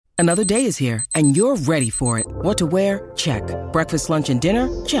Another day is here, and you're ready for it. What to wear? Check. Breakfast, lunch, and dinner?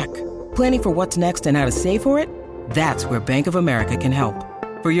 Check. Planning for what's next and how to save for it? That's where Bank of America can help.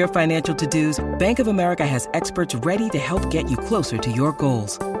 For your financial to-dos, Bank of America has experts ready to help get you closer to your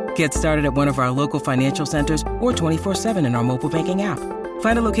goals. Get started at one of our local financial centers or 24/7 in our mobile banking app.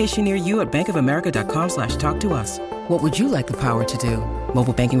 Find a location near you at bankofamerica.com/talktous. What would you like the power to do?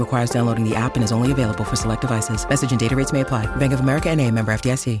 Mobile banking requires downloading the app and is only available for select devices. Message and data rates may apply. Bank of America N.A., member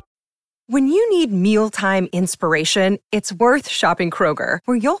FDIC. When you need mealtime inspiration, it's worth shopping Kroger,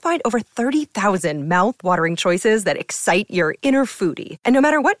 where you'll find over 30,000 mouth-watering choices that excite your inner foodie. And no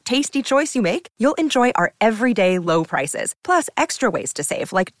matter what tasty choice you make, you'll enjoy our everyday low prices, plus extra ways to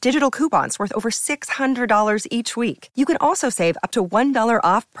save, like digital coupons worth over $600 each week. You can also save up to $1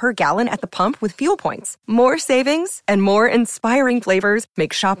 off per gallon at the pump with fuel points. More savings and more inspiring flavors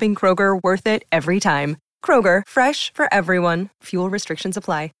make shopping Kroger worth it every time. Kroger, fresh for everyone. Fuel restrictions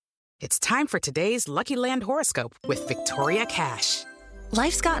apply. It's time for today's Lucky Land horoscope with Victoria Cash.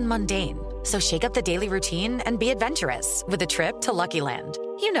 Life's gotten mundane, so shake up the daily routine and be adventurous with a trip to Lucky Land.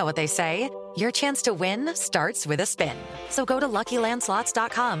 You know what they say, your chance to win starts with a spin. So go to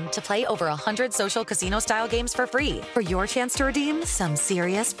LuckyLandSlots.com to play over 100 social casino-style games for free for your chance to redeem some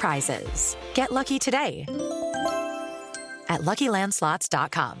serious prizes. Get lucky today at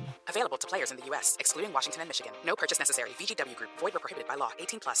LuckyLandSlots.com. Available to players in the U.S., excluding Washington and Michigan. No purchase necessary. VGW Group. Void where prohibited by law.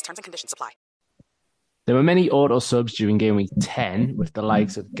 18+. Terms and conditions apply. There were many auto subs during game week 10 with the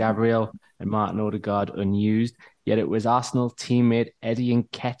likes of Gabriel and Martin Odegaard unused, yet it was Arsenal teammate Eddie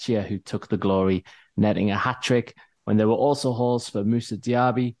Nketiah who took the glory, netting a hat-trick when there were also hauls for Moussa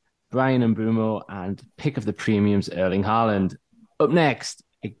Diaby, Brian Mbeumo, and pick of the premiums Erling Haaland. Up next,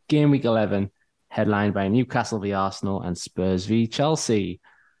 a game week 11 headlined by Newcastle v Arsenal and Spurs v Chelsea.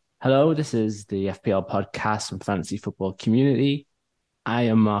 Hello, this is the FPL podcast from Fantasy Football Community. I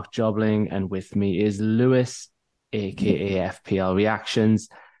am Mark Jobling, and with me is Lewis, aka FPL Reactions.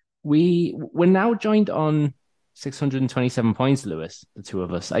 We're now joined on 627 points, Lewis, the two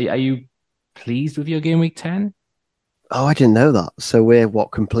of us. Are you pleased with your game week 10? Oh, I didn't know that. So we're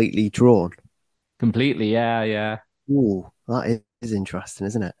completely drawn? Completely, yeah. Ooh, that is interesting,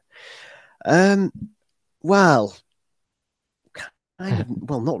 isn't it? Well,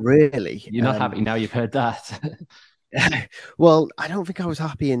 not really. You're not happy now you've heard that. Well, I don't think I was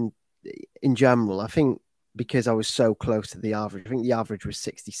happy in general. I think because I was so close to the average. I think the average was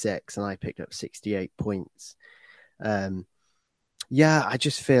 66 and I picked up 68 points. I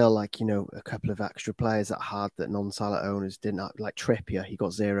just feel like, a couple of extra players that had that non-Salah owners didn't have, like Trippier, he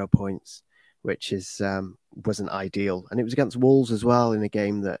got 0 points, which wasn't ideal. And it was against Wolves as well in a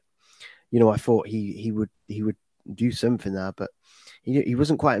game that, I thought he would do something there, but he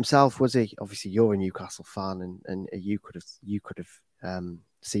wasn't quite himself, was he? Obviously, you're a Newcastle fan, and you could have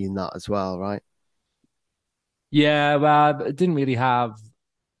seen that as well, right? Yeah, well, I didn't really have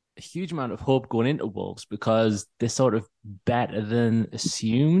a huge amount of hope going into Wolves because they're sort of better than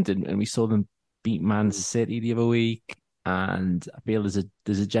assumed, and we saw them beat Man City the other week, and I feel there's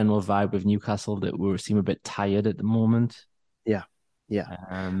a general vibe with Newcastle that we seem a bit tired at the moment. Yeah.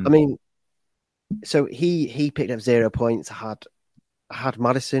 I mean, so he picked up 0 points. I had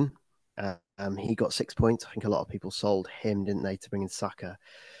Maddison. He got 6 points. I think a lot of people sold him, didn't they, to bring in Saka.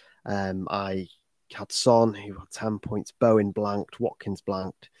 I had Son, who had 10 points. Bowen blanked. Watkins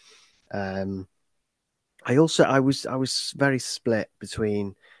blanked. I was very split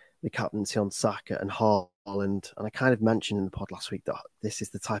between the captaincy on Saka and Haaland, and I kind of mentioned in the pod last week that this is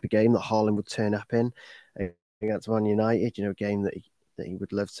the type of game that Haaland would turn up in against Man United. A game that he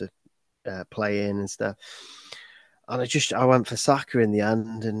would love to play in and stuff. And I went for Saka in the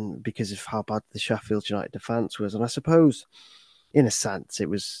end, and because of how bad the Sheffield United defence was, and I suppose in a sense it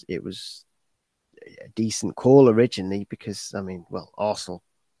was a decent call originally because Arsenal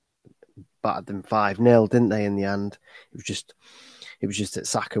battered them 5-0, didn't they? In the end, it was just that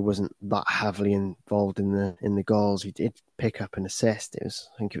Saka wasn't that heavily involved in the goals. He did pick up an assist. I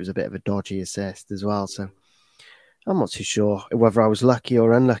think it was a bit of a dodgy assist as well. So I'm not too sure whether I was lucky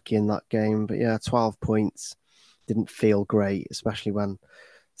or unlucky in that game. But yeah, 12 points didn't feel great, especially when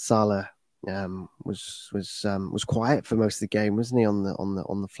Salah was quiet for most of the game, wasn't he, on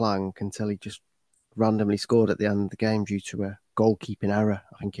the flank until he just randomly scored at the end of the game due to a goalkeeping error.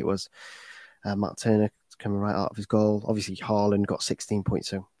 I think it was Matt Turner coming right out of his goal. Obviously, Haaland got 16 points,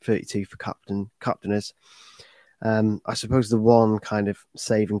 so 32 for captainers. I suppose the one kind of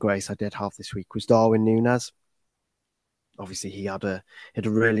saving grace I did have this week was Darwin Núñez. Obviously, he had a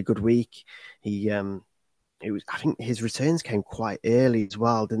really good week. I think his returns came quite early as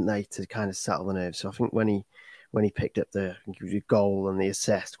well, didn't they, to kind of settle the nerves. So I think when when he picked up the goal and the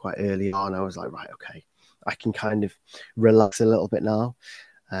assist quite early on, I was like, right, okay, I can kind of relax a little bit now.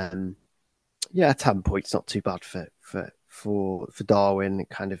 10 points, not too bad for Darwin. It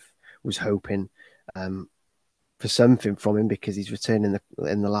kind of was hoping for something from him because he's returning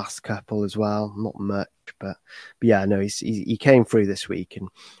in the last couple as well. Not much, but yeah, no, he came through this week and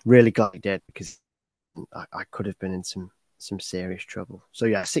really glad he did because I could have been in some serious trouble. So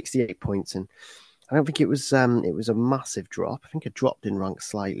yeah, 68 points, and I don't think it was a massive drop. I think it dropped in rank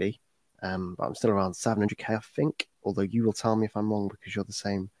slightly, but I'm still around 700k, I think. Although you will tell me if I'm wrong because you're the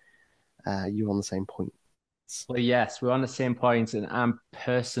same. You're on the same point. Well, yes, we're on the same points, and I'm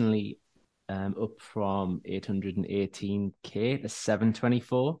personally up from 818k to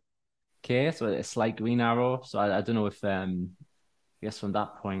 724k, so a slight green arrow. So I don't know if I guess from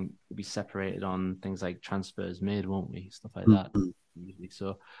that point we'll be separated on things like transfers made, won't we? Stuff like that. Usually.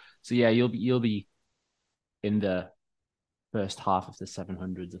 So yeah, you'll be in the first half of the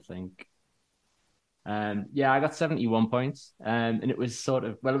 700s, I think. I got 71 points, and it was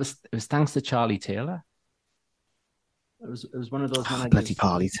it was thanks to Charlie Taylor. It was one of those managers. Bloody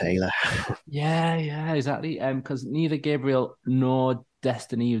Charlie Taylor. Yeah, exactly. Because neither Gabriel nor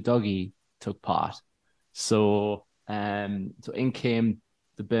Destiny Udogie took part. So in came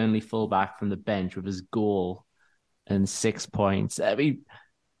the Burnley fullback from the bench with his goal and 6 points. I mean,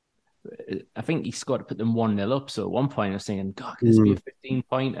 I think he scored to put them 1-0 up. So at one point I was thinking, God, could this be a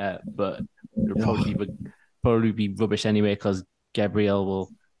 15-pointer? But it'll probably be rubbish anyway because Gabriel will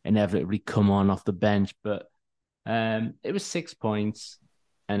inevitably come on off the bench. But it was 6 points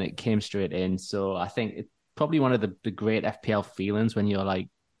and it came straight in. So I think it's probably one of the great FPL feelings when you're like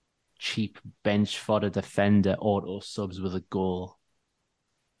cheap bench fodder defender auto subs with a goal.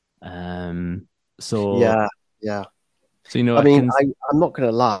 Yeah. So I mean, I'm not going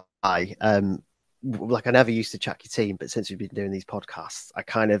to lie. Like I never used to check your team, but since we've been doing these podcasts, I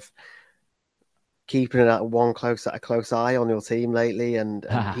kind of keeping a close eye on your team lately, and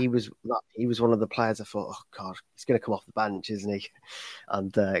he was one of the players I thought, oh God, he's going to come off the bench, isn't he?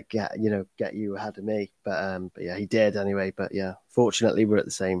 And get you ahead of me, but yeah, he did anyway. But yeah, fortunately, we're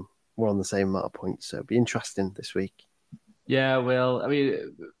on the same amount of points, so it'll be interesting this week. Yeah, well, I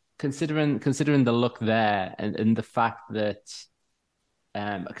mean, considering the look there and the fact that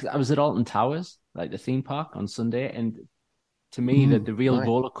because I was at Alton Towers, like the theme park, on Sunday, and to me, the real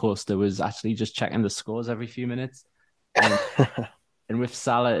roller coaster was actually just checking the scores every few minutes. And, and with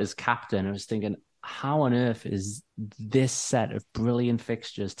Salah as captain, I was thinking, how on earth is this set of brilliant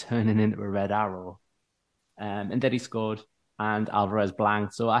fixtures turning into a red arrow? And then he scored, and Alvarez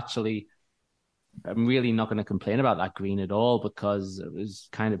blanked. So actually, I'm really not going to complain about that green at all because it was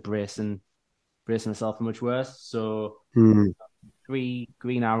kind of bracing myself for much worse. So 3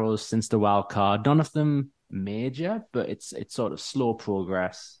 green arrows since the wild card. None of them major, but it's sort of slow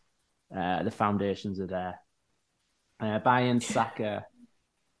progress. The foundations are there. Bayern, Saka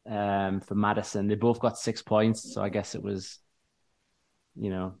for Maddison. They both got 6 points, so I guess it was,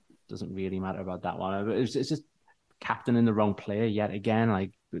 doesn't really matter about that one. But it's just captaining the wrong player yet again,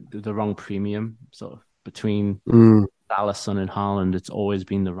 like the wrong premium sort of between Salah, Son, and Haaland. It's always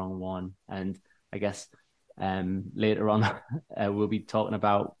been the wrong one, and I guess later on we'll be talking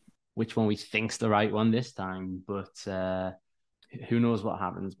about which one we think's the right one this time, but who knows what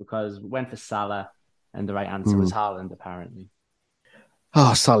happens because we went for Salah and the right answer was Haaland apparently.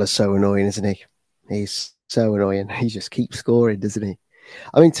 Oh, Salah's so annoying, isn't he? He's so annoying. He just keeps scoring, doesn't he?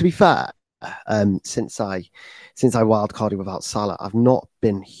 I mean, to be fair, since I wildcarded without Salah, I've not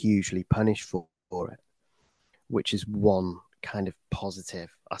been hugely punished for it, which is one kind of positive,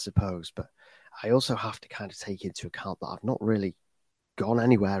 I suppose. But I also have to kind of take into account that I've not really gone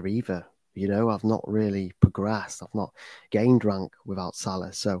anywhere either. I've not really progressed. I've not gained rank without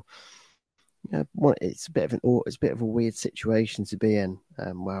Salah. So, it's a bit of a weird situation to be in,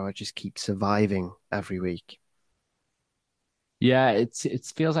 where I just keep surviving every week. Yeah, it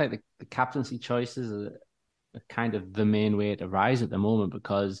feels like the captaincy choices are kind of the main way to rise at the moment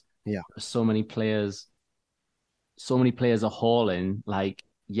because so many players are hauling. Like,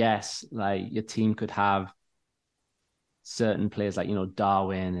 yes, like your team could have certain players like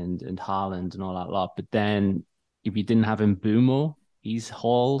Darwin and Haaland and all that lot, but then if you didn't have Mbumo, he's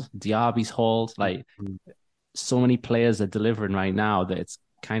hauled. Diaby's hauled. Like, so many players are delivering right now that it's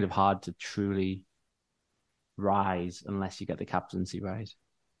kind of hard to truly rise unless you get the captaincy right.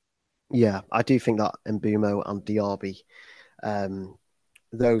 Yeah, I do think that Mbumo and Diaby,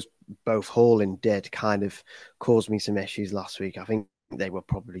 those both hauling did kind of cause me some issues last week. I think they were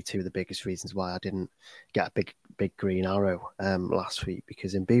probably two of the biggest reasons why I didn't get a big green arrow last week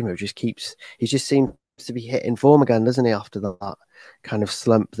because Mbumo he just seems to be hitting form again, doesn't he, after that kind of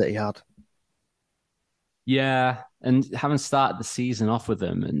slump that he had? Yeah, and having started the season off with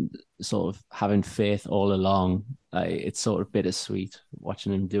him and sort of having faith all along, it's sort of bittersweet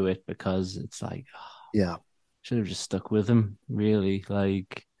watching him do it because it's like, Yeah. should have just stuck with him, really.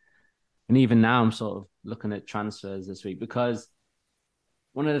 Like, and even now, I'm sort of looking at transfers this week because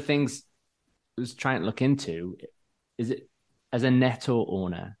one of the things I was trying to look into is it as a Neto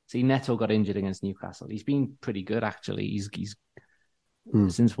owner. See, Neto got injured against Newcastle. He's been pretty good actually. He's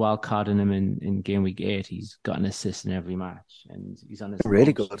since wildcarding him in game week 8, he's got an assist in every match, and he's on his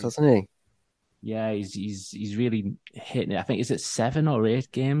really good, hasn't he? Yeah, he's really hitting it. I think is it 7 or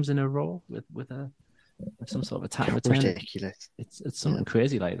 8 games in a row with some sort of attack return. Ridiculous. It's something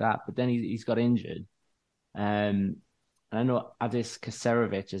crazy like that. But then he's got injured. And I know Adis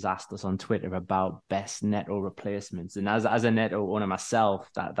Kaserovic has asked us on Twitter about best Neto replacements, and as a Neto owner myself,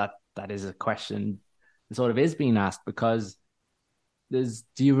 that is a question that sort of is being asked because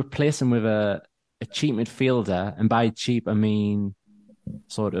do you replace him with a cheap midfielder? And by cheap, I mean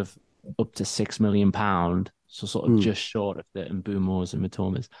sort of up to £6 million, so sort of just short of the Mbumos and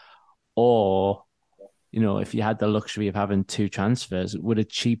Matomas. Or, if you had the luxury of having 2 transfers, would a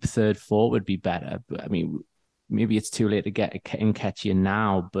cheap third forward be better? But I mean, maybe it's too late to get Nketiah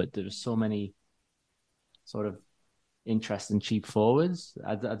now, but there's so many sort of interesting cheap forwards.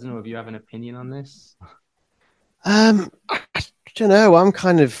 I don't know if you have an opinion on this. I don't know. I'm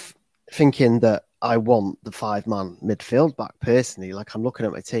kind of thinking that I want the 5-man midfield back personally. Like, I'm looking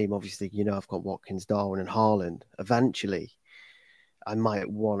at my team. Obviously, I've got Watkins, Darwin, and Haaland. Eventually, I might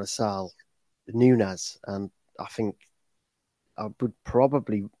want to sell Nunez, and I think I would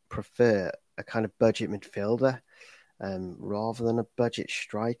probably prefer a kind of budget midfielder rather than a budget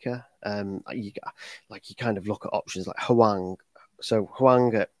striker. You kind of look at options like Hwang. So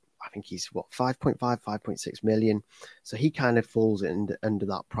Hwang, I think he's 5.5, 5.6 million. So he kind of falls under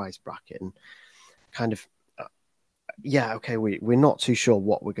that price bracket and kind of, okay, we're not too sure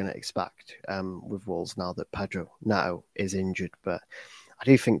what we're going to expect with Wolves now that Pedro Neto is injured. But I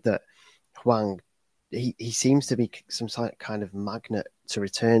do think that Hwang, he seems to be some kind of magnet to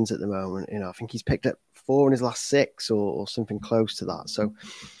returns at the moment. I think he's picked up 4 in his last 6 or something close to that. So,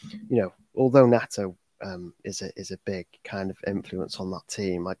 although Neto is a big kind of influence on that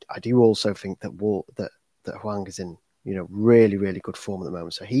team, I do also think that Hwang is in really, really good form at the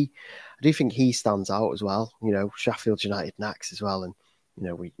moment. So I do think he stands out as well. Sheffield United next as well, and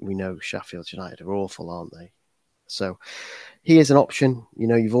we know Sheffield United are awful, aren't they? So he is an option.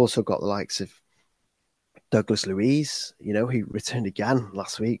 You've also got the likes of Douglas Luiz. He returned again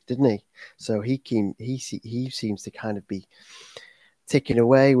last week, didn't he? So he seems to kind of be ticking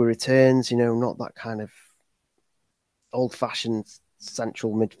away with returns. Not that kind of old-fashioned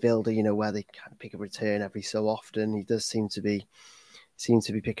central midfielder. Where they kind of pick a return every so often. He does seem to be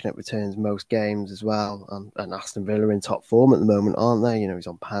picking up returns most games as well. And Aston Villa are in top form at the moment, aren't they? He's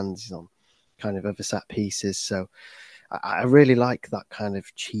on pans, he's on kind of other set pieces. So I really like that kind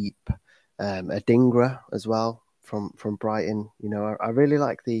of cheap Adingra as well from Brighton. I really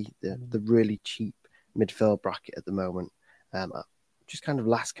like the really cheap midfield bracket at the moment. I'm just kind of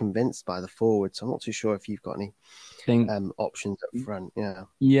less convinced by the forwards. So I'm not too sure if you've got any options up front.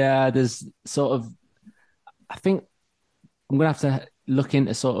 Yeah, there's sort of, I think I'm going to have to look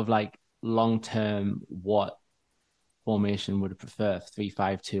into sort of like long-term what formation would prefer,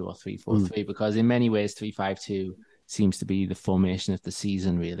 3-5-2 or 3-4-3, because in many ways 3-5-2 seems to be the formation of the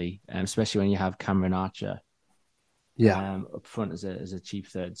season, really, especially when you have Cameron Archer up front as a cheap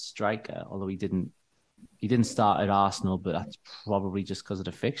third striker, although he didn't start at Arsenal, but that's probably just because of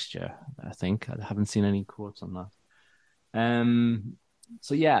the fixture, I think. I haven't seen any quotes on that.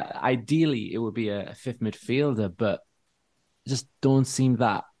 So yeah, ideally it would be a 5th midfielder, but just don't seem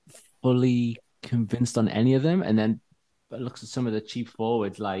that fully convinced on any of them. And then looks at some of the cheap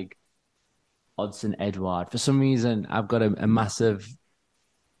forwards like Odsonne Edouard. For some reason, I've got I'm a massive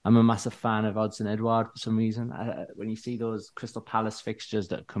fan of Odsonne Edouard for some reason. When you see those Crystal Palace fixtures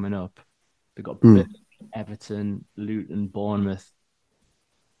that are coming up, they've got Everton, Luton, Bournemouth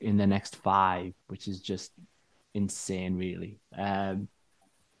in the next 5, which is just insane, really.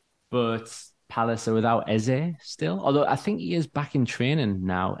 But Palace are without Eze still, although I think he is back in training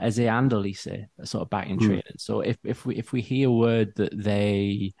now. Eze and Elise are sort of back in training. So if we hear word that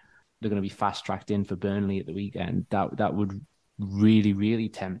they're going to be fast tracked in for Burnley at the weekend, that would really, really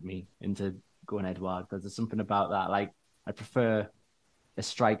tempt me into going Edouard, because there's something about that. Like, I prefer a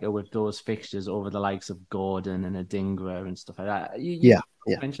striker with those fixtures over the likes of Gordon and Adingra and stuff like that. You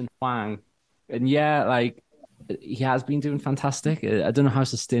mentioned Hwang, and like, he has been doing fantastic. I don't know how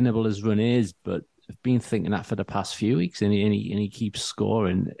sustainable his run is, but I've been thinking that for the past few weeks, and he keeps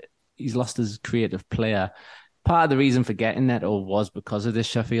scoring. He's lost his creative player. Part of the reason for getting that was because of this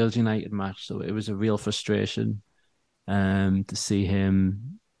Sheffield United match. So it was a real frustration to see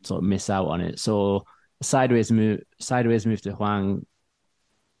him sort of miss out on it. So sideways move to Huang,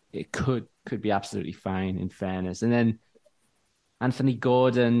 it could be absolutely fine in fairness. And then Anthony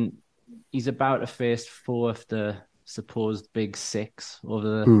Gordon, he's about to face 4 of the supposed big 6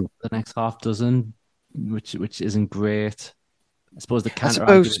 over the next half dozen, which isn't great. I suppose the counter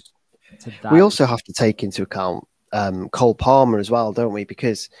argument to that, we also have to take into account Cole Palmer as well, don't we?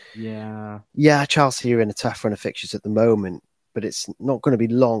 Because Chelsea are in a tough run of fixtures at the moment, but it's not going to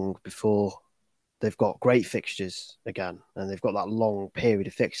be long before they've got great fixtures again, and they've got that long period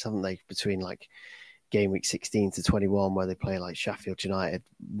of fixtures, haven't they, between like game week 16 to 21, where they play like Sheffield United,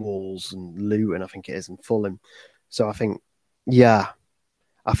 Wolves, and Luton, I think it is, and Fulham. So I think he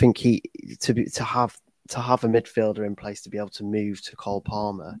to have a midfielder in place to be able to move to Cole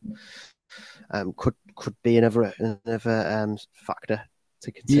Palmer could be another factor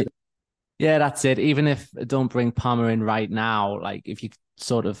to consider. Yeah, that's it. Even if I don't bring Palmer in right now, like if you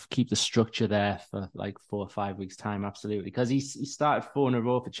sort of keep the structure there for like 4 or 5 weeks time, absolutely. Because he started 4 in a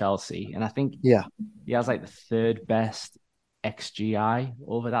row for Chelsea, and I think he has like the 3rd best XGI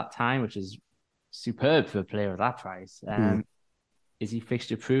over that time, which is superb for a player of that price. Is he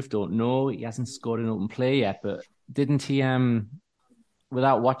fixture proof? Don't know. He hasn't scored an open play yet, but didn't he?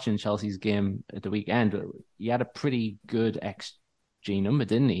 Without watching Chelsea's game at the weekend, he had a pretty good XG number,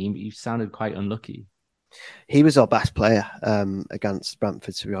 didn't he? He sounded quite unlucky. He was our best player against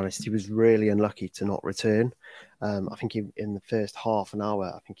Brentford, to be honest. He was really unlucky to not return. I think in the first half an hour,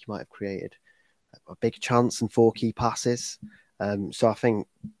 I think he might have created a big chance and 4 key passes. So I think,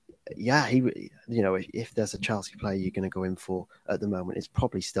 if there's a Chelsea player you're going to go in for at the moment, it's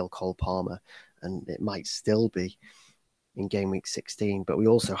probably still Cole Palmer, and it might still be in game week 16. But we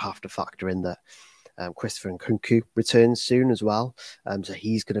also have to factor in that Christopher Nkunku returns soon as well. So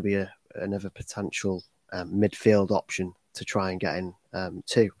he's going to be another potential midfield option to try and get in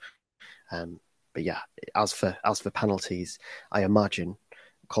too. But yeah, as for penalties, I imagine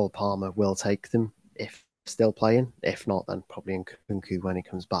Cole Palmer will take them if still playing. If not, then probably Nkunku when he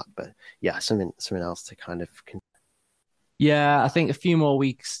comes back. But yeah, something else to kind of. Yeah, I think a few more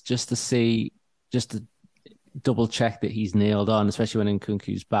weeks just to double check that he's nailed on, especially when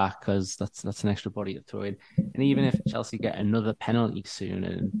Nkunku's back, because that's an extra body to throw in. And even if Chelsea get another penalty soon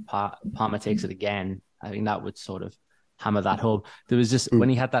and Palmer takes it again, I think that would sort of hammer that home. There was just when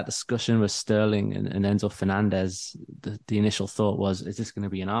he had that discussion with Sterling and Enzo Fernandez, the initial thought was, is this going to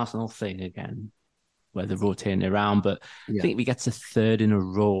be an Arsenal thing again, where they're rotating around? But I think if he gets a 3rd in a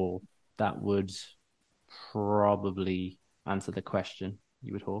row, that would probably answer the question,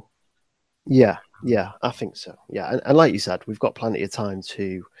 you would hope. Yeah, I think so. Yeah, and like you said, we've got plenty of time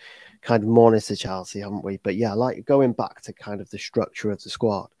to kind of monitor Chelsea, haven't we? But yeah, like going back to kind of the structure of the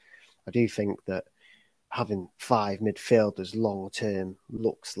squad, I do think that having 5 midfielders long term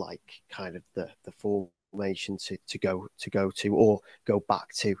looks like kind of the formation to go to or go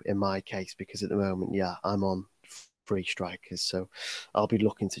back to in my case, because at the moment, I'm on 3 strikers, so I'll be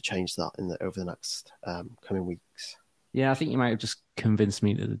looking to change that over the next coming weeks. Yeah, I think you might have just convinced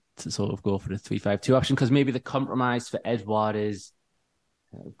me to sort of go for the 3-5-2 option, because maybe the compromise for Edouard is,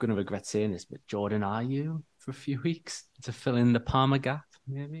 I'm going to regret saying this, but Jordan Ayew for a few weeks to fill in the Palmer gap,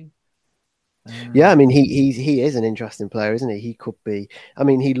 maybe. I mean, he is an interesting player, isn't he? He could be. I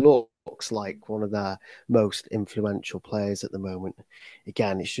mean, he looks like one of their most influential players at the moment.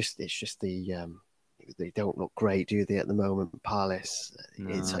 Again, it's just the they don't look great, do they, at the moment? Palace,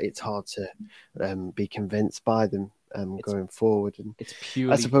 it's hard to be convinced by them going forward. And it's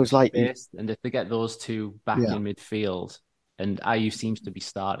purely, I suppose, based, and if they get those 2 back in midfield, and Ayew seems to be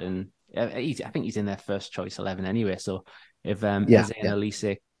starting, I think he's in their first choice 11 anyway. So if Eze and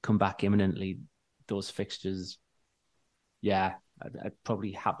Elise come back imminently, those fixtures, I'd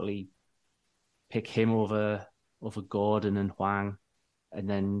probably happily pick him over Gordon and Huang, and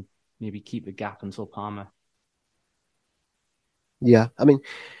then maybe keep the gap until Palmer. Yeah, I mean,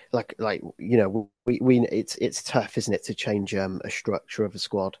 like we it's tough, isn't it, to change a structure of a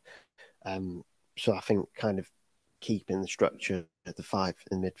squad. So I think kind of keeping the structure at the 5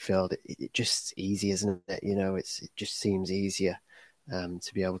 in midfield, it just easy, isn't it? It just seems easier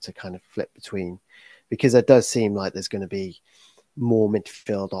to be able to kind of flip between, because it does seem like there's going to be more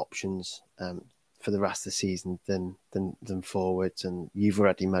midfield options for the rest of the season than forwards. And you've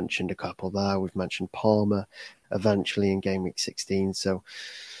already mentioned a couple there. We've mentioned Palmer eventually in game week 16. So,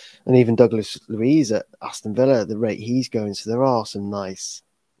 and even Douglas Luiz at Aston Villa at the rate he's going. So there are some nice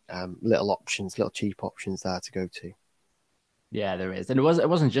little options, little cheap options there to go to. Yeah, there is. And it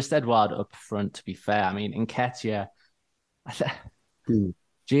wasn't just Edouard up front, to be fair. I mean, Nketiah, Hmm.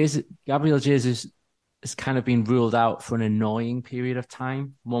 Gabriel Jesus has kind of been ruled out for an annoying period of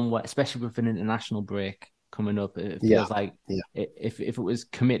time. One where, especially with an international break coming up, it Yeah, feels like yeah, if it was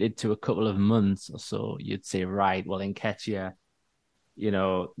committed to a couple of months or so, you'd say, right, well, Nketiah,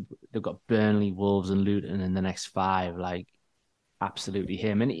 they've got Burnley, Wolves, and Luton in the next five, like absolutely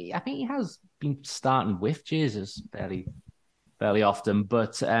him. And I think he has been starting with Jesus fairly often,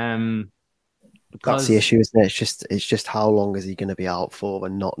 but that's the because issue, isn't it? It's just how long is he going to be out for,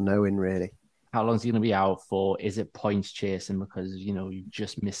 and not knowing really. how long is he going to be out for? Is it points chasing because you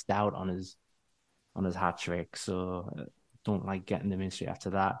just missed out on his hat trick? So don't like getting them in straight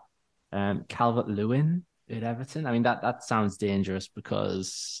after that. Calvert-Lewin at Everton. I mean that sounds dangerous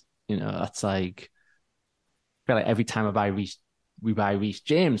because that's like I feel like every time we buy Reece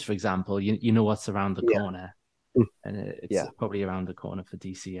James, for example, you know what's around the Yeah, corner. mm, And it's yeah, probably around the corner for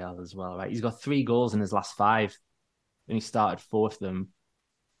DCL as well, right? He's got 3 goals in his last 5, and he started 4 of them.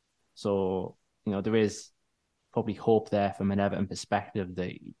 So there is probably hope there from an Everton perspective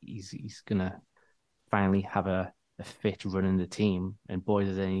that he's gonna finally have a fit running the team, and boy,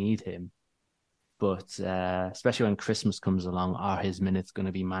 do they need him. But especially when Christmas comes along, are his minutes going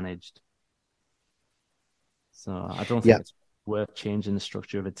to be managed? So I don't think yeah, it's worth changing the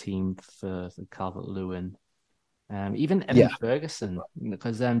structure of a team for Calvert-Lewin. Even Evan yeah. Ferguson,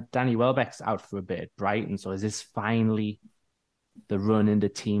 because Danny Welbeck's out for a bit at Brighton. So is this finally the run in the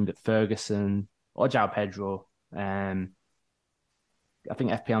team that Ferguson or João Pedro? I think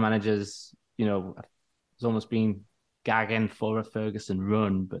FPL managers, it's almost been gagging for a Ferguson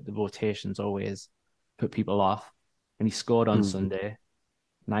run, but the rotations always put people off. And he scored on Mm. Sunday.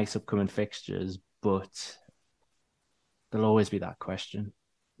 Nice upcoming fixtures, but there'll always be that question,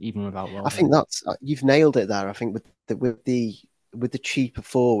 even without I Welbeck. think that's you've nailed it there. I think with the cheaper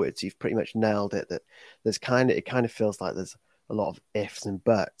forwards, you've pretty much nailed it. That it kind of feels like there's a lot of ifs and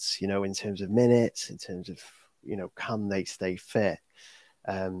buts, in terms of minutes, in terms of can they stay fit.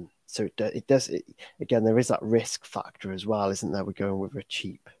 So it does. Again, there is that risk factor as well, isn't there? We're going with a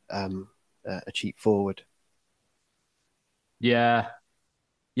cheap forward. Yeah,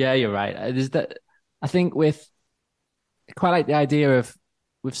 yeah, you're right. There's that. I think with quite like the idea of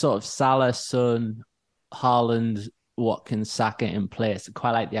with sort of Salah, Son, Haaland, Watkins, Saka in place. I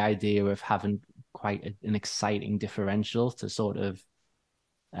quite like the idea of having quite an exciting differential to sort of,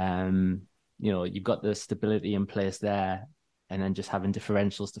 you've got the stability in place there, and then just having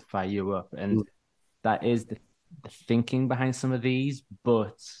differentials to fire you up, and Mm. that is the thinking behind some of these,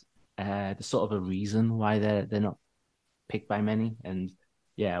 but there's sort of a reason why they're not picked by many, and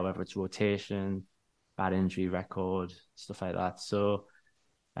yeah, whether it's rotation, bad injury record, stuff like that. So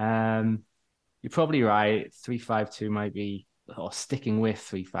you're probably right. 3-5-2 might be, or sticking with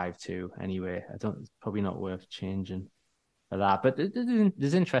 3-5-2 anyway. It's probably not worth changing for that. But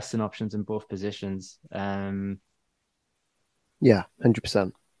there's interesting options in both positions. Yeah,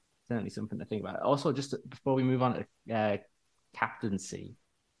 100%. Certainly something to think about. Also, just before we move on to captaincy,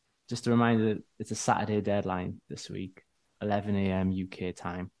 just a reminder that it's a Saturday deadline this week, 11 a.m. UK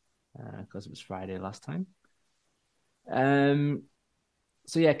time, because it was Friday last time.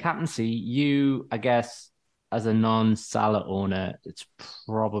 So yeah, captaincy, I guess, as a non-Salah owner, it's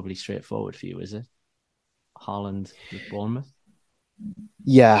probably straightforward for you, is it? Haaland with Bournemouth?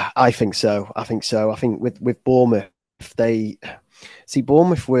 Yeah, I think so. I think so. I think with Bournemouth,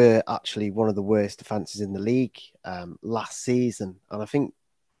 Bournemouth were actually one of the worst defenses in the league last season, and I think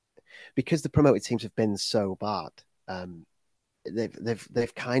because the promoted teams have been so bad,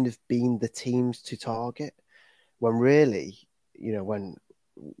 they've kind of been the teams to target. When really, when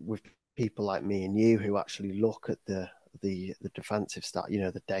with people like me and you who actually look at the defensive stat,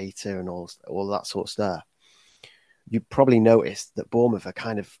 the data and all that sort of stuff, you probably noticed that Bournemouth are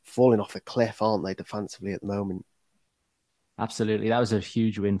kind of falling off a cliff, aren't they, defensively at the moment? Absolutely. That was a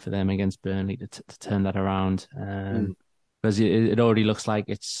huge win for them against Burnley to turn that around. Mm. Because it already looks like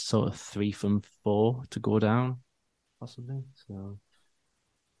it's sort of 3 from 4 to go down, possibly. So,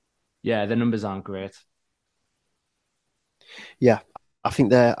 yeah, the numbers aren't great. Yeah, I think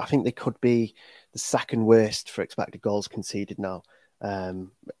they could be the second worst for expected goals conceded now.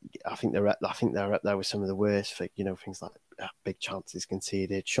 I think they're up there with some of the worst for things like big chances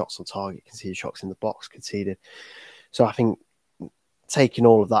conceded, shots on target conceded, shots in the box conceded. So I think taking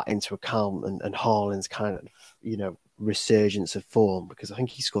all of that into account and Haaland's kind of resurgence of form, because I think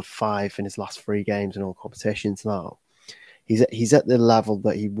he scored 5 in his last 3 games in all competitions now. He's at the level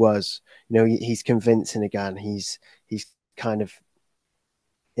that he was. He's convincing again. He's kind of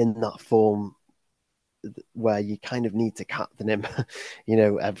in that form where you kind of need to captain him,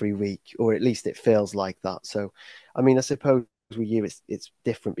 every week, or at least it feels like that. So, I mean, I suppose with you, it's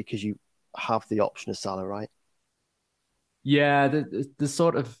different because you have the option of Salah, right? Yeah, there's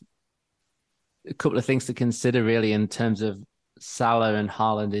sort of a couple of things to consider really in terms of Salah and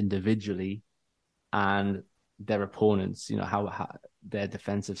Haaland individually and their opponents. How their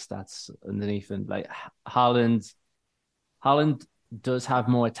defensive stats underneath them. Like Haaland does have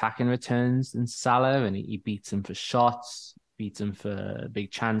more attacking returns than Salah, and he beats him for shots, beats him for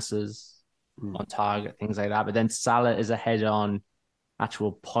big chances Mm. on target, things like that. But then Salah is ahead on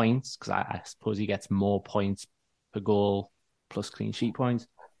actual points because I suppose he gets more points per goal plus clean sheet points.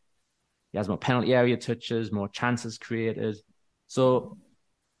 He has more penalty area touches, more chances created. So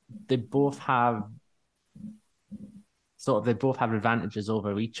they both have advantages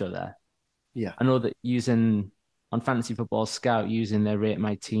over each other. Yeah. I know that using on Fantasy Football Scout, using their Rate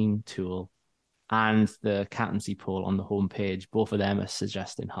My Team tool and the captaincy poll on the homepage, both of them are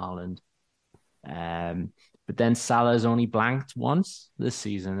suggesting Haaland. But then Salah's only blanked once this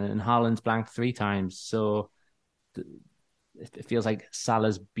season, and Haaland's blanked 3 times. So it feels like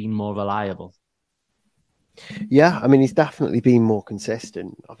Salah's been more reliable. Yeah, I mean, he's definitely been more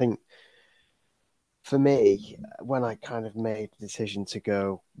consistent. I think for me, when I kind of made the decision to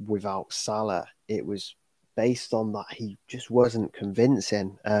go without Salah, it was based on that he just wasn't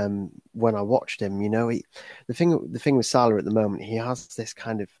convincing. When I watched him, the thing with Salah at the moment, he has this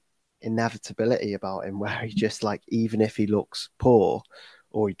kind of inevitability about him where he just like, even if he looks poor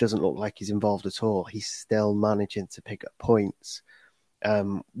or he doesn't look like he's involved at all, he's still managing to pick up points,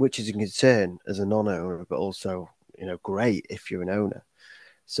 which is a concern as a non-owner, but also great if you're an owner.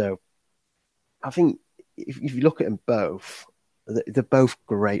 So I think if you look at them both, they're both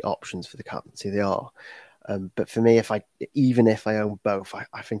great options for the captaincy. They are. But for me, even if I own both,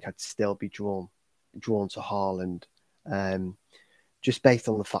 I think I'd still be drawn to Haaland, just based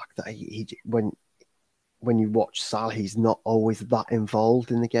on the fact that when you watch Salah, he's not always that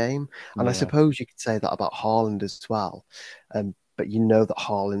involved in the game, and I Yeah. suppose you could say that about Haaland as well. But you know that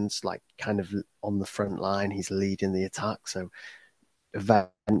Haaland's like kind of on the front line; he's leading the attack, so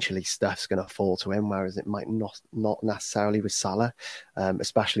eventually stuff's going to fall to him, whereas it might not necessarily with Salah,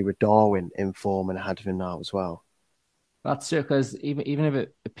 especially with Darwin in form and ahead of him now as well. That's true because even if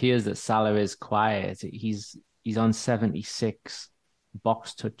it appears that Salah is quiet, he's on 76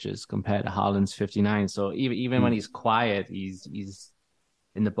 box touches compared to Haaland's 59. So even when Mm. he's quiet, he's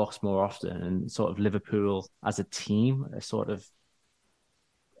in the box more often. And sort of Liverpool as a team are sort of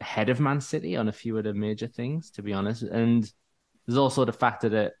ahead of Man City on a few of the major things, to be honest. And there's also the factor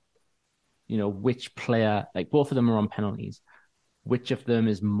that which player, like both of them are on penalties, which of them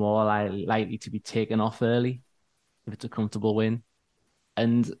is more likely to be taken off early if it's a comfortable win.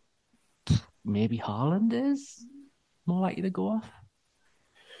 And maybe Haaland is more likely to go off.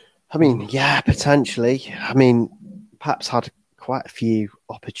 I mean, yeah, potentially. I mean, perhaps had quite a few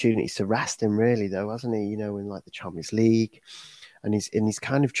opportunities to rest him, really, though, hasn't he? In like the Champions League, and he's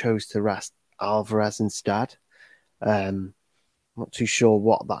kind of chose to rest Alvarez instead. Not too sure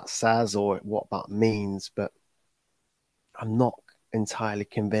what that says or what that means, but I'm not entirely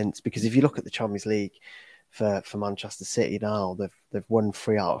convinced because if you look at the Champions League for Manchester City now, they've won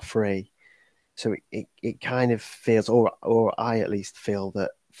 3 out of 3. So it kind of feels, or I at least feel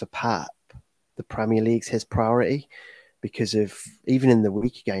that for Pep, the Premier League's his priority because of even in the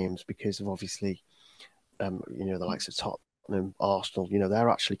weaker games, because of obviously the likes of Tottenham, Arsenal, they're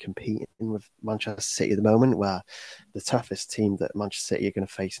actually competing with Manchester City at the moment, where the toughest team that Manchester City are going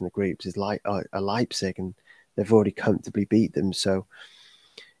to face in the groups is Leipzig, and they've already comfortably beat them. So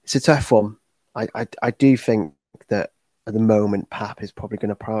it's a tough one. I do think that at the moment Pep is probably going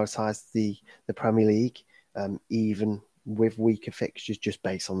to prioritise the Premier League, even with weaker fixtures, just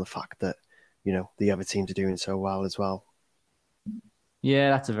based on the fact that the other teams are doing so well as well. Yeah,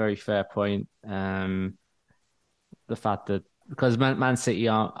 that's a very fair point. The fact that because Man City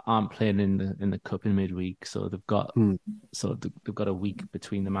aren't playing in the cup in midweek, so they've got they've got a week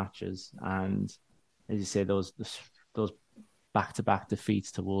between the matches, and as you say, those back-to-back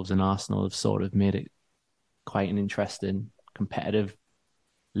defeats to Wolves and Arsenal have sort of made it quite an interesting competitive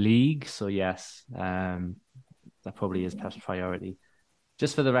league. So yes, that probably is Pep's priority.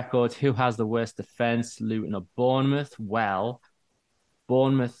 Just for the record, who has the worst defense, Luton or Bournemouth?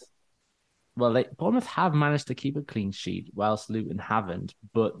 Bournemouth Bournemouth have managed to keep a clean sheet, whilst Luton haven't.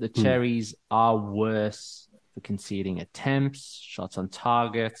 But the Cherries are worse for conceding attempts, shots on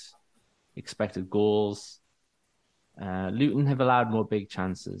target, expected goals. Luton have allowed more big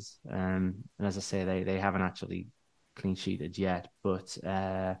chances, and as I say, they haven't actually clean sheeted yet, but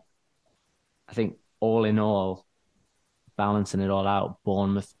I think all in all, balancing it all out,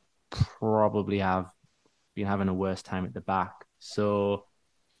 Bournemouth probably have been having a worse time at the back. So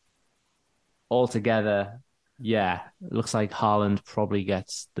altogether, yeah, it looks like Haaland probably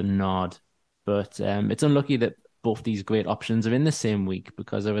gets the nod. But it's unlucky that both these great options are in the same week,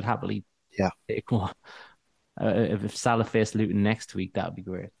 because I would happily take one. If Salah faced Luton next week, that would be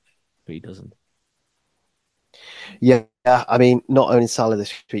great. But he doesn't. Yeah, I mean, not owning Salah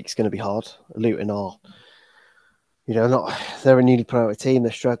this week is going to be hard. Luton are, they're a newly promoted team.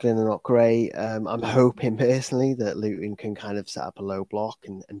 They're struggling. They're not great. I'm hoping personally that Luton can kind of set up a low block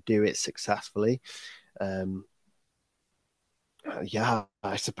and do it successfully. Yeah,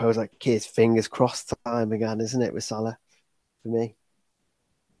 I suppose like kids, fingers crossed time again, isn't it, with Salah for me?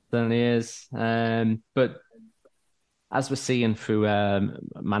 Certainly is. But as we're seeing through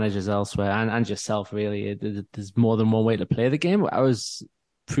managers elsewhere and yourself, really, there's more than one way to play the game. I was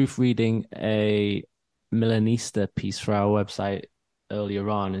proofreading a Milanista piece for our website earlier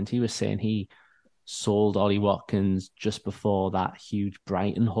on, and he was saying he sold Ollie Watkins just before that huge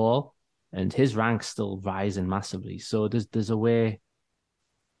Brighton haul, and his rank's still rising massively. So there's a way,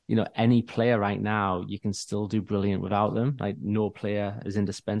 any player right now, you can still do brilliant without them. Like, no player is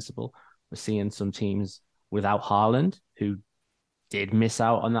indispensable. We're seeing some teams without Haaland, who did miss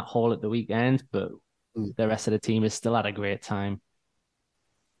out on that haul at the weekend, but the rest of the team has still had a great time.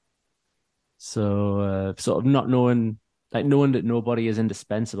 So sort of not knowing that nobody is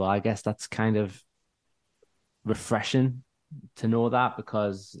indispensable, I guess that's kind of refreshing to know that,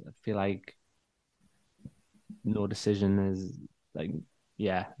 because I feel like no decision is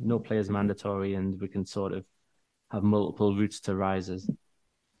no player is mandatory, and we can sort of have multiple routes to rises.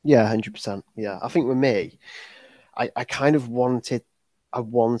 Yeah, 100%. Yeah, I think with me, I kind of wanted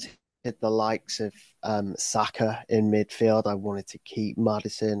the likes of Saka in midfield. I wanted to keep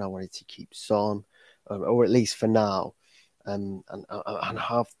Maddison. I wanted to keep Son, or at least for now, and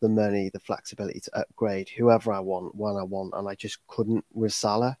have the money, the flexibility to upgrade whoever I want, when I want, and I just couldn't with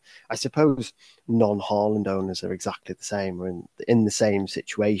Salah. I suppose non-Haaland owners are exactly the same. We're in the same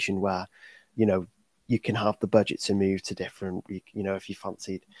situation where, you can have the budget to move to different. If you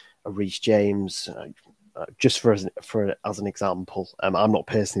fancied a Reece James. Just for as an example, I'm not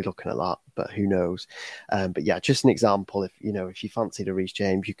personally looking at that, but who knows? But yeah, just an example. If you fancied a Reece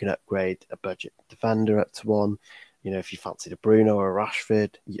James, you can upgrade a budget defender up to one. If you fancied a Bruno or a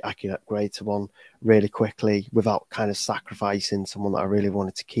Rashford, I can upgrade to one really quickly without kind of sacrificing someone that I really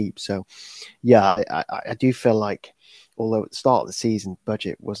wanted to keep. So yeah, I do feel like, although at the start of the season,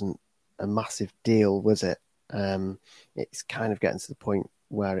 budget wasn't a massive deal, was it? It's kind of getting to the point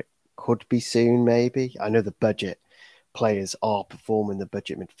where it could be soon, maybe. I know the budget players are performing, the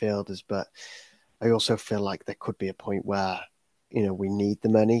budget midfielders, but I also feel like there could be a point where, we need the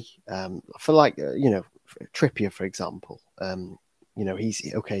money. I feel like, Trippier, for example,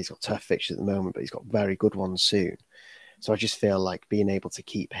 he's got tough fixtures at the moment, but he's got very good ones soon. So I just feel like being able to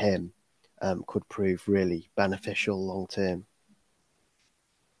keep him could prove really beneficial long term.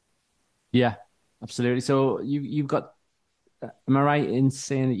 Yeah, absolutely. So you've got, am I right in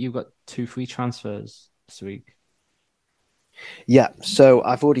saying that you've got 2 free transfers this week? Yeah, so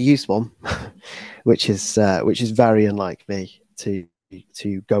I've already used one, which is very unlike me to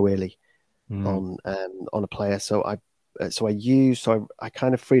go early on a player. So I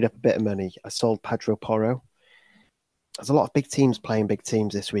kind of freed up a bit of money. I sold Pedro Porro. There's a lot of big teams playing big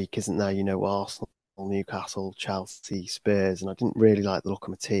teams this week, isn't there? Arsenal, Newcastle, Chelsea, Spurs, and I didn't really like the look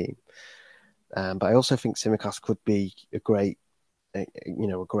of my team. But I also think Tsimikas could be a great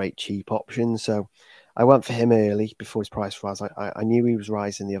cheap option. So I went for him early before his price rise. I knew he was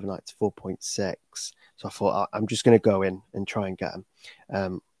rising the other night to 4.6. So I thought I'm just going to go in and try and get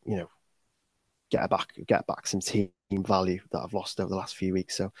him, get back some team value that I've lost over the last few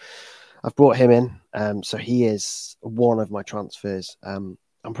weeks. So I've brought him in. So he is one of my transfers. I'm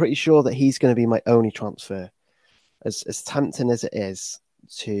pretty sure that he's going to be my only transfer. As tempting as it is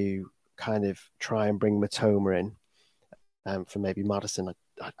to kind of try and bring Matoma in for maybe Maddison,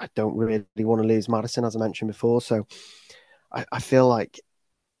 I don't really want to lose Maddison, as I mentioned before. So I feel like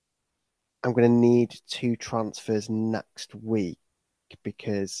I'm going to need 2 transfers next week,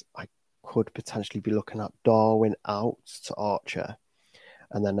 because I could potentially be looking at Darwin out to Archer,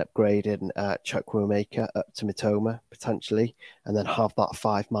 and then upgrading Chukwuemeka up to Mitoma potentially, and then have that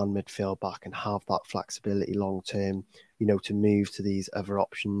 5-man midfield back and have that flexibility long term, to move to these other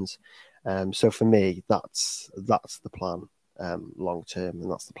options. So for me, that's the plan long term,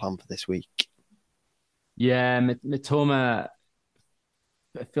 and that's the plan for this week. Yeah, Mitoma,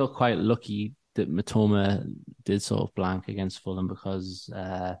 I feel quite lucky that Matoma did sort of blank against Fulham because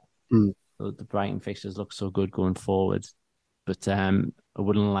the Brighton fixtures look so good going forward. But I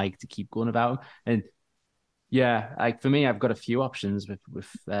wouldn't like to keep going about. And yeah, like for me, I've got a few options with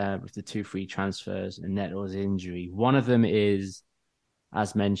the two free transfers and Neto's injury. One of them is,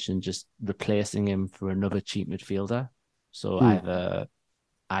 as mentioned, just replacing him for another cheap midfielder. So either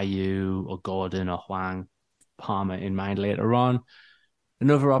Ayew or Gordon or Hwang, Palmer in mind later on.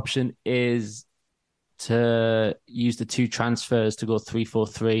 Another option is to use the two transfers to go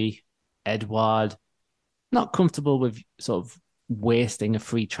 3-4-3. Edouard, not comfortable with sort of wasting a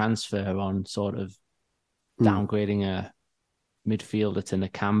free transfer on sort of downgrading a midfielder to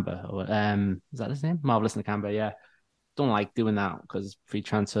Nakamba. Or is that his name? Marvelous Nakamba, yeah. Don't like doing that because free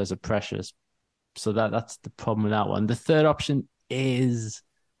transfers are precious. So that's the problem with that one. The third option is,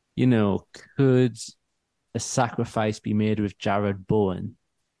 could a sacrifice be made with Jared Bowen?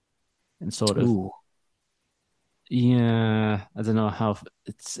 And sort of, yeah, I don't know how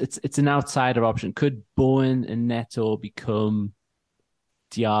it's an outsider option. Could Bowen and Neto become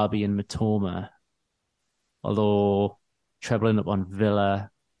Diaby and Matoma? Although trebling up on Villa,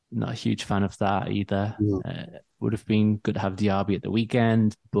 not a huge fan of that either. Would have been good to have Diaby at the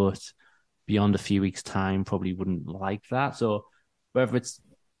weekend, but beyond a few weeks' time, probably wouldn't like that. So whether it's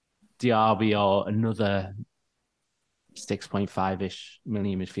Diaby or another 6.5-ish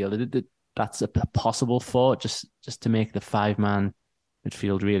million midfielder, that's a possible thought, just to make the 5-man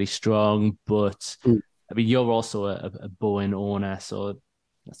midfield really strong. But I mean, you're also a Bowen owner, so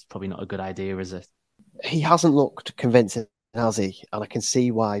that's probably not a good idea, is it? He hasn't looked convincing, has he? And I can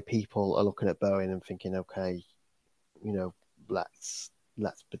see why people are looking at Bowen and thinking, okay, let's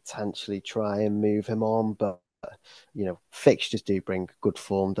potentially try and move him on. But fixtures do bring good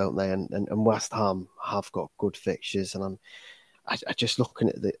form, don't they? And West Ham have got good fixtures, and I just looking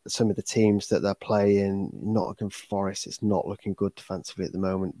at some of the teams that they're playing. Nottingham Forest, it's not looking good defensively at the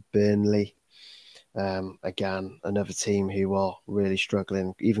moment. Burnley, again, another team who are really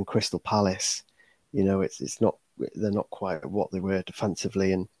struggling. Even Crystal Palace, it's not, they're not quite what they were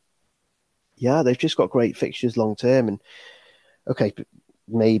defensively. And yeah, they've just got great fixtures long term. And okay,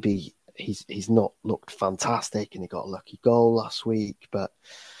 maybe he's not looked fantastic and he got a lucky goal last week, but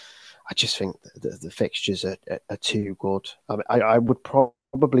I just think the fixtures are too good. I would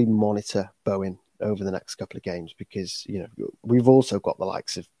probably monitor Bowen over the next couple of games because, we've also got the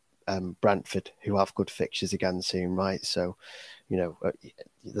likes of Brentford who have good fixtures again soon, right? So,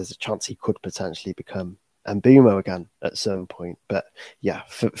 there's a chance he could potentially become Mbumo again at some point. But yeah,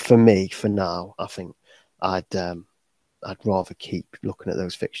 for me, for now, I think I'd rather keep looking at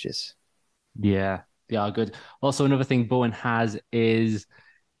those fixtures. Yeah, they are good. Also, another thing Bowen has is,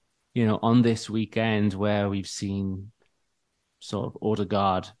 on this weekend where we've seen sort of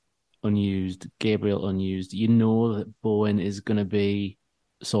Odegaard unused, Gabriel unused, that Bowen is going to be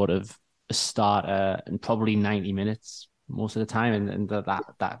sort of a starter and probably 90 minutes most of the time, and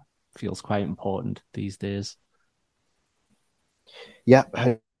that feels quite important these days. Yeah,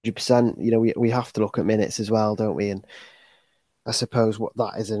 100%. We have to look at minutes as well, don't we? And I suppose what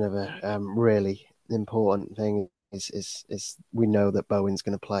that is another really important thing is we know that Bowen's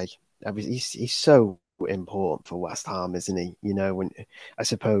going to play. He's so important for West Ham, isn't he? I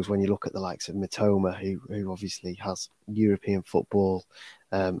suppose when you look at the likes of Matoma, who obviously has European football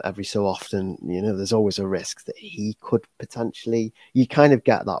every so often, there's always a risk that he could potentially. You kind of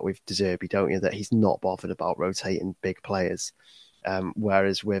get that with De Zerbi, don't you? That he's not bothered about rotating big players.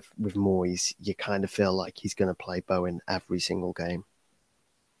 Whereas with Moyes, you kind of feel like he's going to play Bowen every single game.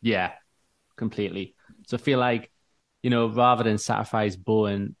 Yeah, completely. So I feel like, rather than sacrifice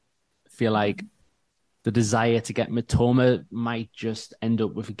Bowen, I feel like the desire to get Matoma might just end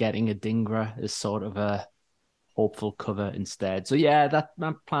up with getting a Dingra as sort of a hopeful cover instead. So yeah,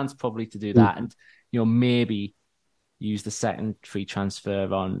 my plan's probably to do that, and maybe use the second free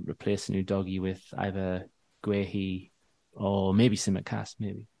transfer on replacing Udogie with either Guehi or maybe Simicast,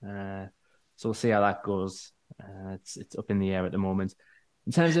 maybe. So we'll see how that goes. It's up in the air at the moment.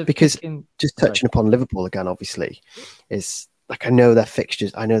 In terms of just touching upon Liverpool again, obviously, is like I know their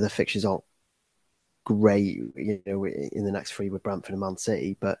fixtures aren't great, in the next three with Brentford and Man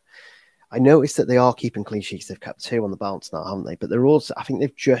City, but I noticed that they are keeping clean sheets. They've kept 2 on the bounce now, haven't they? But I think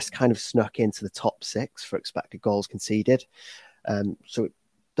they've just kind of snuck into the top 6 for expected goals conceded. So it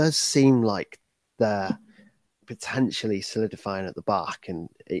does seem like they're potentially solidifying at the back, and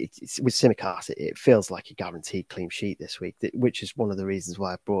it's with Simicast, it feels like a guaranteed clean sheet this week, which is one of the reasons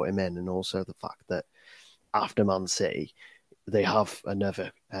why I brought him in, and also the fact that after Man City, they have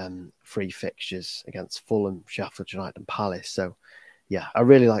another 3 fixtures against Fulham, Sheffield United, and Palace. So yeah, I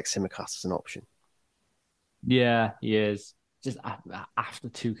really like Simicast as an option. Yeah, he is. Just after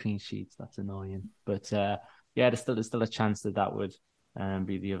 2 clean sheets, that's annoying. But yeah, there's still a chance that would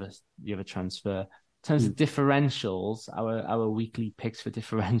be the other transfer. In terms of differentials, our weekly picks for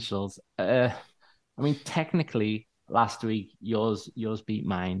differentials. I mean, technically, last week yours beat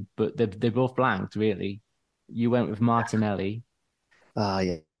mine, but they're both blanked. Really, you went with Martinelli,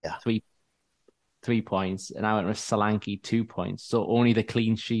 Yeah, yeah. 3 points, and I went with Solanke 2 points. So only the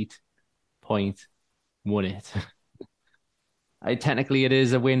clean sheet point won it. Technically, it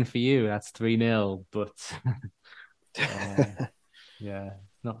is a win for you. That's 3-0, but yeah,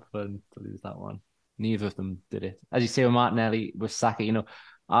 it's not fun to lose that one. Neither of them did it. As you say with Martinelli, with Saka,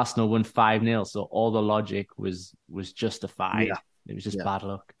 Arsenal won 5-0, so all the logic was justified. Yeah. It was just Yeah. bad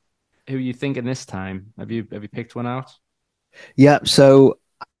luck. Who are you thinking this time? Have you picked one out? Yeah, so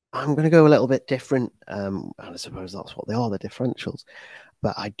I'm going to go a little bit different. And I suppose that's what they are, the differentials.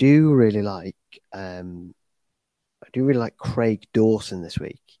 But I do really like Craig Dawson this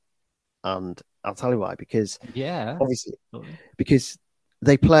week. And I'll tell you why, because Yeah, obviously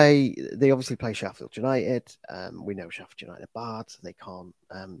they obviously play Sheffield United. We know Sheffield United are bad. They can't.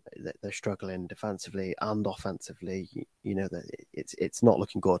 They're struggling defensively and offensively. That it's not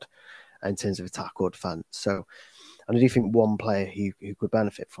looking good in terms of attack or defense. So, and I do think one player who could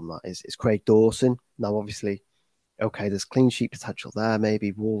benefit from that is Craig Dawson. Now, obviously, okay, there's clean sheet potential there.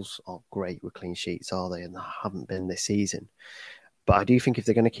 Maybe Wolves aren't great with clean sheets, are they? And they haven't been this season. But I do think if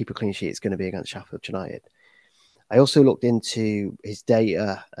they're going to keep a clean sheet, it's going to be against Sheffield United. I also looked into his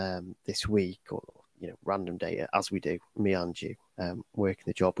data this week, or random data, as we do, me and you, working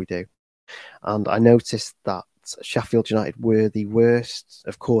the job we do. And I noticed that Sheffield United were the worst.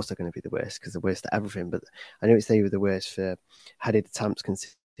 Of course, they're going to be the worst because they're worst at everything. But I noticed they were the worst for headed attempts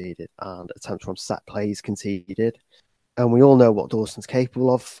conceded and attempts from set plays conceded. And we all know what Dawson's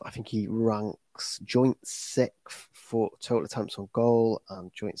capable of. I think he ranks joint sixth for total attempts on goal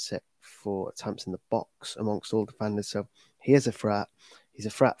and joint sixth for attempts in the box amongst all defenders. So he is a threat. He's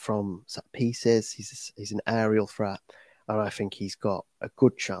a threat from set pieces. He's an aerial threat. And I think he's got a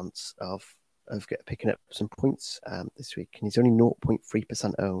good chance of picking up some points this week. And he's only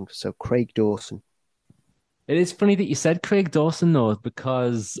 0.3% owned. So Craig Dawson. It is funny that you said Craig Dawson, though,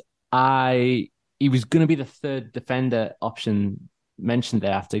 because he was going to be the third defender option mentioned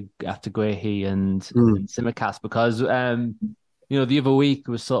there after Guehi and Simicast, because the other week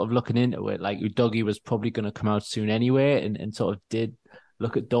was sort of looking into it, like Udogie was probably going to come out soon anyway, and sort of did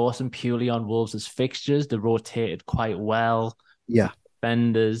look at Dawson purely on Wolves' fixtures. They rotated quite well. Yeah.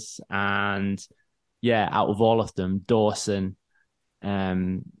 Defenders, and yeah, out of all of them, Dawson,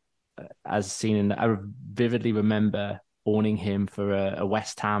 as seen I vividly remember owning him for a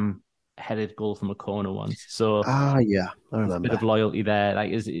West Ham headed goal from a corner once. So yeah, I remember. A bit of loyalty there. Like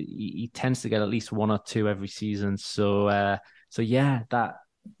he tends to get at least one or two every season. So yeah, that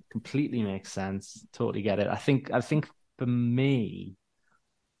completely makes sense. Totally get it. I think for me,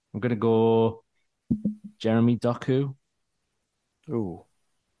 I'm gonna go Jeremy Doku. Ooh.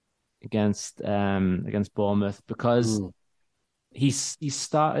 Against Bournemouth, because he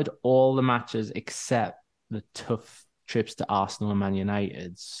started all the matches except the tough trips to Arsenal and Man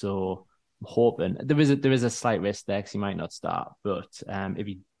United. So I'm hoping there is a slight risk there because he might not start. But if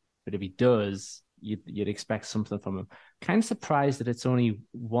he does, you'd expect something from him. Kind of surprised that it's only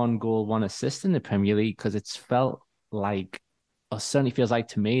 1 goal, 1 assist in the Premier League, because it's felt like, or certainly feels like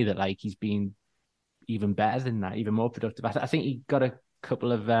to me, that like he's been even better than that, even more productive. I think he got a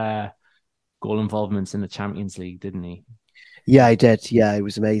couple of goal involvements in the Champions League, didn't he? Yeah, he did. Yeah, it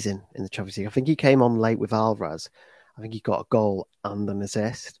was amazing in the Champions League. I think he came on late with Alvarez. I think he got a goal and an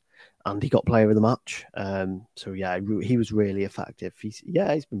assist, and he got player of the match. So yeah, he was really effective. He's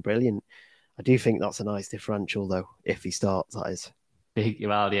been brilliant. I do think that's a nice differential, though, if he starts, that is.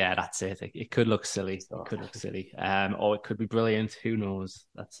 Well, yeah, that's it. It could look silly. It could look silly. Or it could be brilliant. Who knows?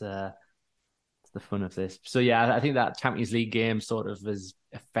 That's the fun of this. So yeah, I think that Champions League game sort of has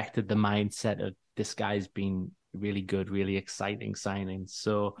affected the mindset of this guy's been really good, really exciting signing.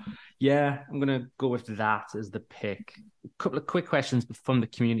 So yeah, I'm going to go with that as the pick. A couple of quick questions from the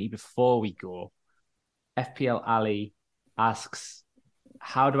community before we go. FPL Ali asks,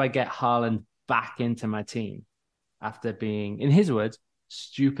 how do I get Haaland back into my team after being, in his words,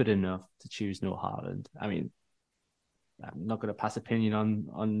 stupid enough to choose no Haaland? I mean, I'm not going to pass opinion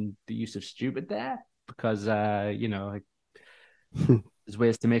on the use of stupid there, because, there's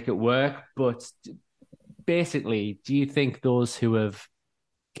ways to make it work. But basically, do you think those who have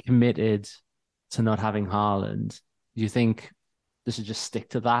committed to not having Haaland, do you think they should just stick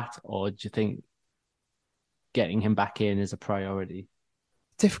to that? Or do you think getting him back in is a priority?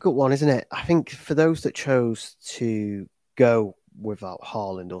 difficult one, isn't it? I think for those that chose to go without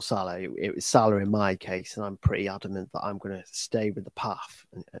Haaland or Salah, it was Salah in my case, and I'm pretty adamant that I'm going to stay with the path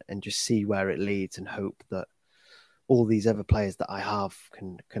and just see where it leads and hope that all these other players that I have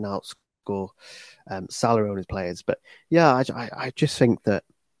can outscore Salah owners players. But yeah, I just think that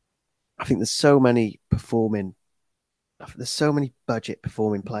there's so many budget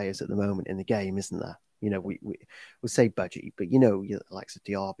performing players at the moment in the game, isn't there? You know, we say budget, but you know, likes of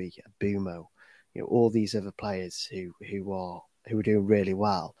Diaby, Bumo, you know, all these other players who are doing really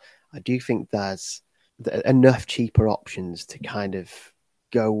well. I do think there's enough cheaper options to kind of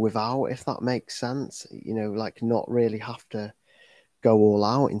go without, if that makes sense. You know, like not really have to go all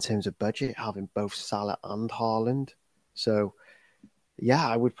out in terms of budget, having both Salah and Haaland. So yeah,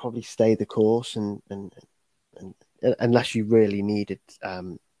 I would probably stay the course and unless you really needed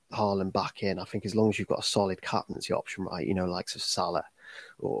Haaland back in. I think as long as you've got a solid captaincy option, right, you know, likes of Salah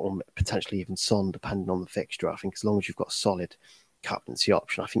or potentially even Son, depending on the fixture, I think as long as you've got a solid captaincy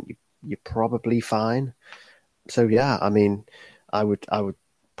option, I think you're probably fine. So yeah, I mean, I would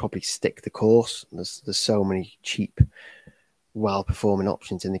probably stick the course. There's so many cheap, well-performing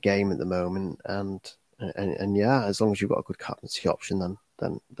options in the game at the moment, and yeah, as long as you've got a good captaincy option,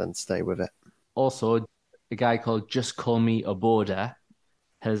 then stay with it. Also, a guy called Just Call Me a Border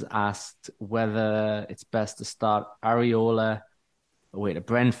has asked whether it's best to start Areola away to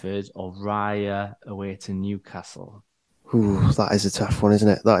Brentford or Raya away to Newcastle. Ooh, that is a tough one, isn't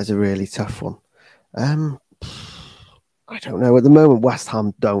it? That is a really tough one. I don't know. At the moment, West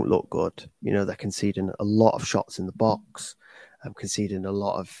Ham don't look good. You know, they're conceding a lot of shots in the box, conceding a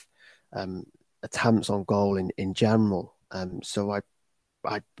lot of attempts on goal in general. So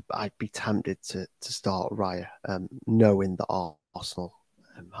I'd be tempted to start Raya, knowing that Arsenal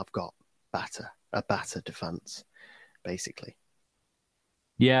have got a better defence, basically.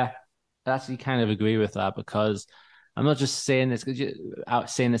 Yeah, I actually kind of agree with that, because I'm not just saying this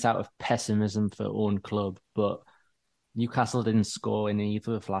out of pessimism for own club, but Newcastle didn't score in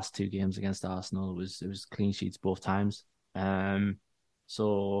either of the last two games against Arsenal. It was clean sheets both times.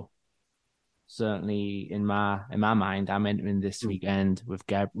 So certainly in my mind, I'm entering this weekend with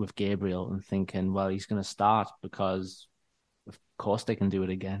Gabriel and thinking, well, he's going to start because of course they can do it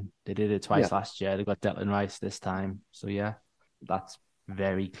again. They did it twice last year. They got Declan Rice this time. So yeah, that's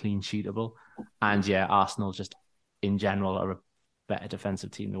very clean sheetable. And yeah, Arsenal just in general are a better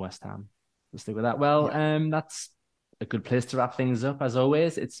defensive team than West Ham. We'll stick with that. Well, that's a good place to wrap things up. As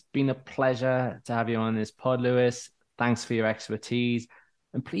always, it's been a pleasure to have you on this pod, Lewis. Thanks for your expertise.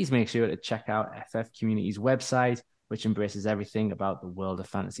 And please make sure to check out FF Community's website, which embraces everything about the world of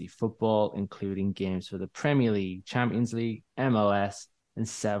fantasy football, including games for the Premier League, Champions League, MLS, and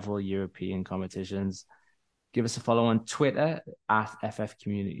several European competitions. Give us a follow on Twitter at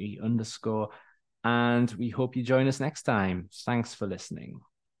FFCommunity_. And we hope you join us next time. Thanks for listening.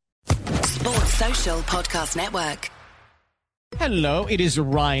 Sports Social Podcast Network. Hello, it is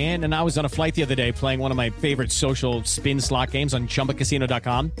Ryan, and I was on a flight the other day playing one of my favorite social spin slot games on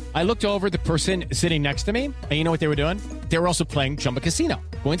ChumbaCasino.com. I looked over at the person sitting next to me, and you know what they were doing? They were also playing Chumba Casino.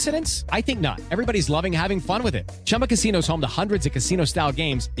 Coincidence? I think not. Everybody's loving having fun with it. Chumba Casino is home to hundreds of casino-style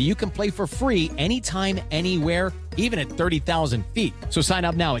games that you can play for free anytime, anywhere, even at 30,000 feet. So sign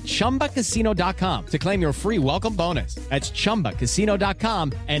up now at ChumbaCasino.com to claim your free welcome bonus. That's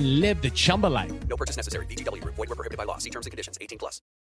ChumbaCasino.com and live the Chumba life. No purchase necessary. GW11. Void where prohibited by law. See terms and conditions. 18+.